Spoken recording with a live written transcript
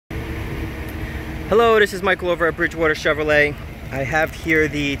Hello, this is Michael over at Bridgewater Chevrolet. I have here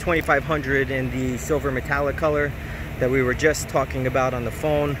the 2500 in the silver metallic color that we were just talking about on the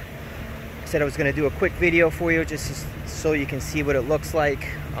phone. I said I was going to do a quick video for you just so you can see what it looks like.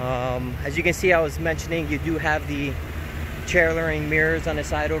 As you can see, I was mentioning you do have the chair-lowering mirrors on the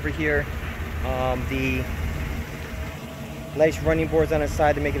side over here. The nice running boards on the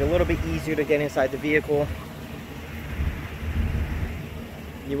side to make it a little bit easier to get inside the vehicle.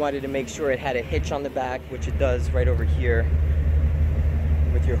 You wanted to make sure it had a hitch on the back, which it does right over here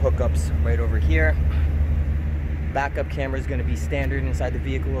with your hookups right over here. Backup camera is going to be standard inside the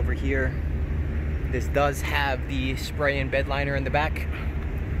vehicle over here. This does have the spray and bed liner in the back.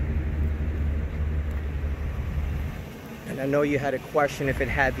 And I know you had a question if it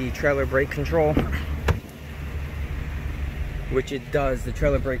had the trailer brake control, which it does. The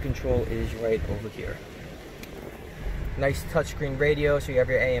trailer brake control is right over here. Nice touchscreen radio, so you have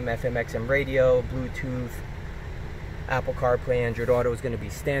your AM, FM, XM radio, Bluetooth, Apple CarPlay, Android Auto is going to be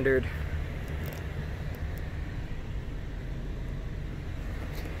standard.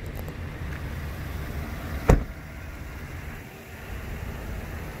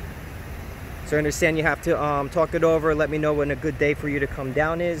 So I understand you have to talk it over, let me know when a good day for you to come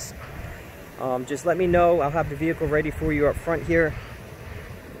down is. Just let me know, I'll have the vehicle ready for you up front here.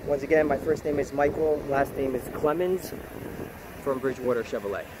 Once again, my first name is Michael, last name is Clemens from Bridgewater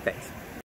Chevrolet. Thanks.